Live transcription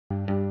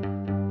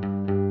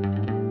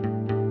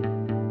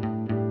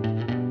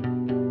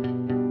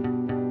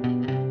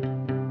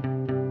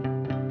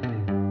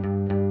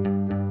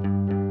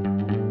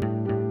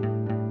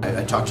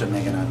talk to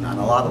Megan on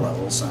a lot of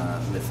levels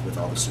with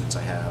all the students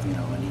I have, you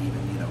know, and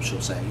even, you know,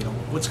 she'll say, you know,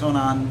 what's going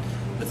on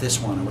with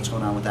this one or what's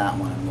going on with that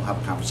one, and we'll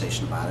have a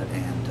conversation about it.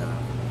 And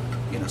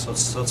you know, so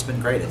it's been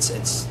great.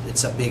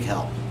 It's a big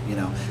help, you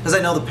know, because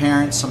I know the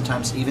parents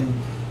sometimes even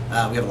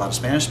we have a lot of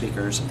Spanish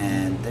speakers,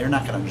 and they're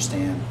not going to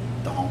understand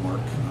the homework,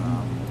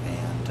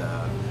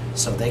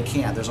 so they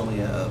can't. There's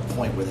only a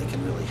point where they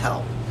can really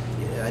help.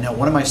 I know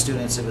one of my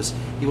students,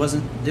 he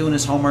wasn't doing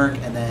his homework,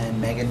 and then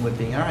Megan would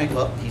be, all right,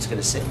 well, he's going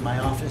to sit in my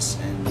office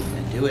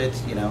and do it,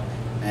 you know,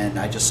 and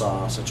I just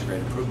saw such a great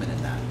improvement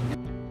in that.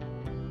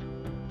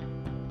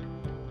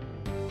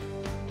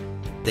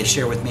 They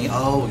share with me,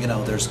 oh, you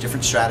know, there's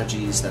different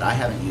strategies that I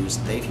haven't used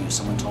that they've used.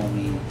 Someone told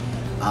me,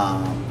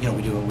 you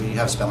know, we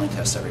have spelling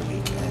tests every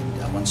week,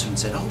 and one student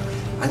said, oh,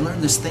 I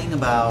learned this thing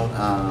about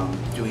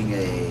doing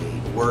a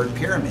word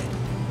pyramid.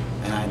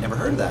 And I never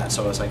heard of that,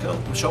 so I was like, oh,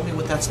 show me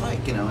what that's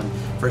like, you know. And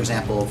for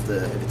example, if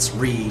it's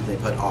read, they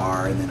put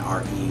R and then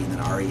RE and then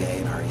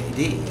REA and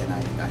READ, and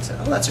I said,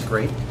 oh, it's a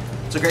great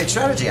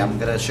strategy. I'm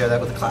going to share that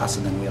with the class,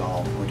 and then we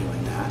all were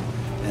doing that,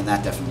 and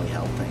that definitely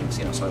helped things,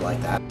 you know. So I like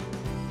that.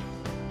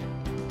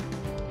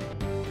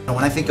 And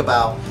when I think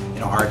about,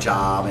 you know, our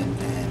job and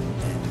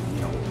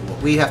you know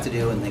what we have to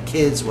do, and the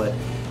kids, what,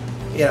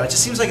 you know, it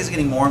just seems like it's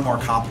getting more and more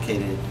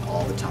complicated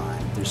all the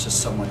time. There's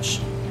just so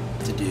much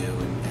to do,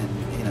 and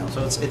you know,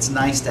 so it's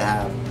nice to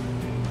have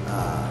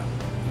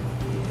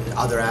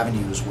other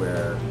avenues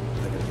where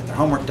they're going to get their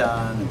homework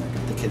done, and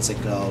the kids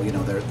that go, you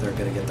know, they're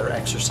going to get their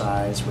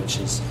exercise, which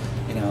is,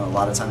 you know, a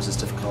lot of times it's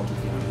difficult.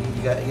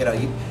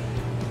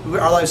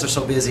 Our lives are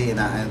so busy,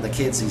 and the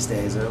kids these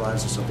days, their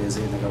lives are so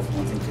busy, and they go from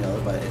one thing to the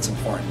other. But it's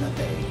important that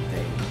they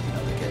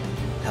get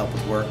help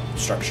with work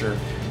structure,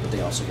 but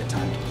they also get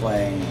time to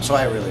play. So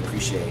I really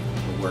appreciate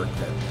the work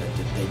that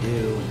they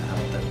do and the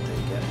help that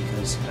they get,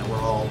 because, you know,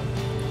 we're all,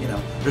 you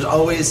know, there's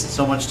always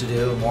so much to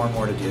do, more and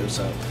more to do.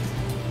 So,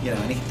 you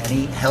know,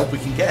 any help we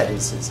can get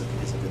is a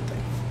good thing.